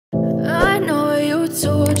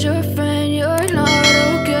told your friend you're not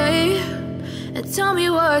okay? And tell me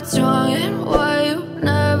what's wrong and why you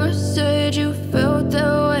never said you felt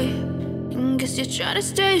that way. And guess you're trying to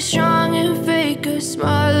stay strong and fake a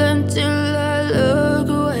smile until I look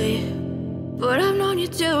away. But I've known you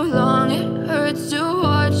too long, it hurts to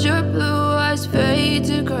watch your blue eyes fade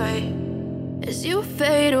to gray as you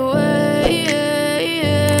fade away,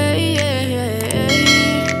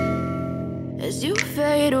 as you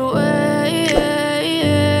fade away.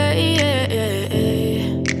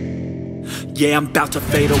 Yeah, I'm about to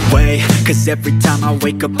fade away, cause every time I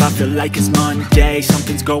wake up I feel like it's Monday.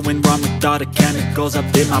 Something's going wrong with all the chemicals up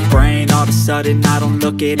in my brain. All of a sudden I don't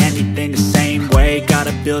look at anything the same way. Got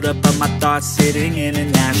a buildup of my thoughts sitting in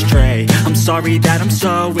an ashtray. I'm sorry that I'm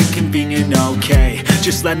so inconvenient, okay?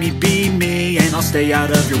 Just let me be me and I'll stay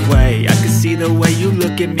out of your way. I can see the way you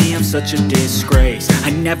look at me, I'm such a disgrace.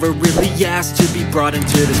 I never really asked to be brought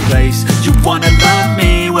into this place. You wanna love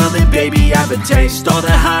me? Well then baby, have a taste. All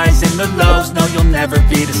the highs and the lows, no, you'll never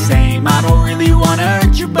be the same. I don't really wanna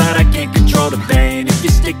hurt you, but I can't control the pain. If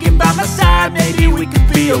you're sticking by my side, maybe we could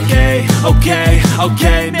be okay.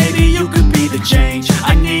 Okay, maybe you could be the change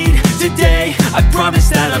I need today. I promise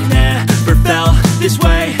that I've never felt this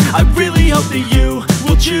way. I really hope that you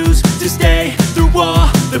will choose to stay through all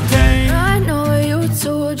the pain. I know you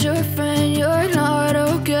told your friend you're not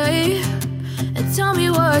okay. And tell me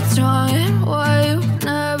what's wrong and why you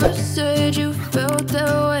never said you felt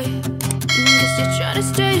that way. Guess you're trying to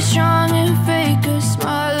stay strong and fake a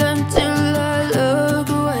smile until I look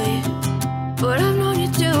away. But I've known you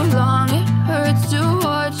too long, it hurts to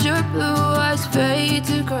watch your blue eyes fade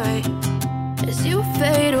to gray as you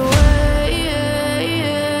fade away,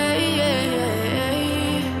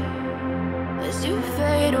 as you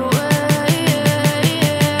fade away,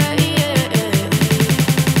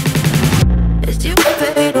 as you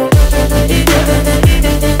fade away.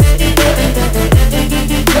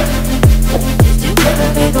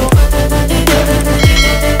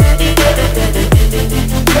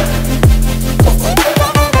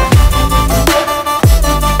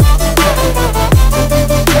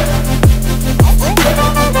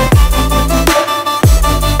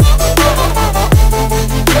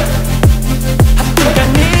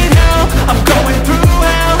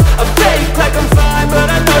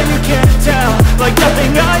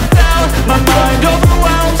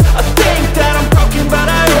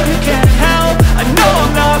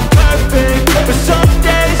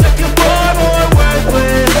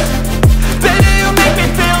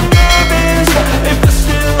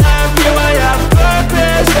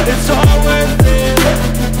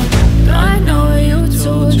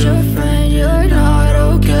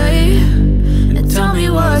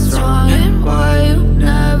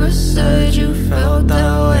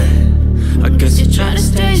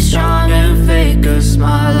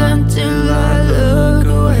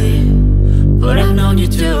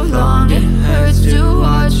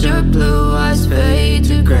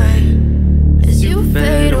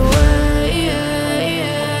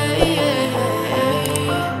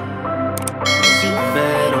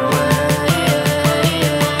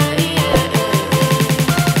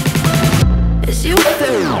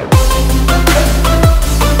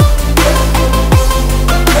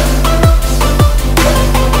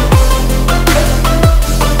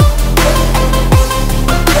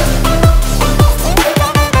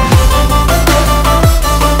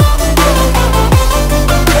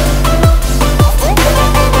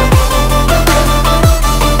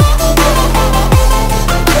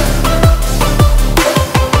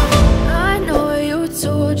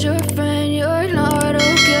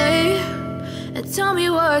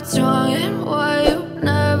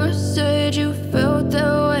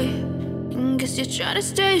 Try to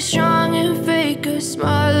stay strong and fake a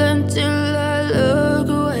smile until I look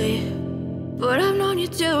away. But I've known you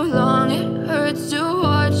too long, it hurts to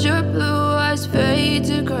watch your blue eyes fade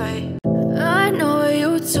to gray. I know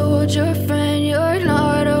you told your friend you're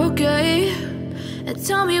not okay. And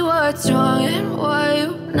tell me what's wrong and why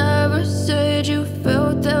you never said you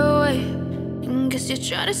felt that way. And guess you're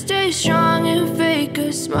trying to stay strong and fake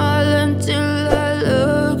a smile until I look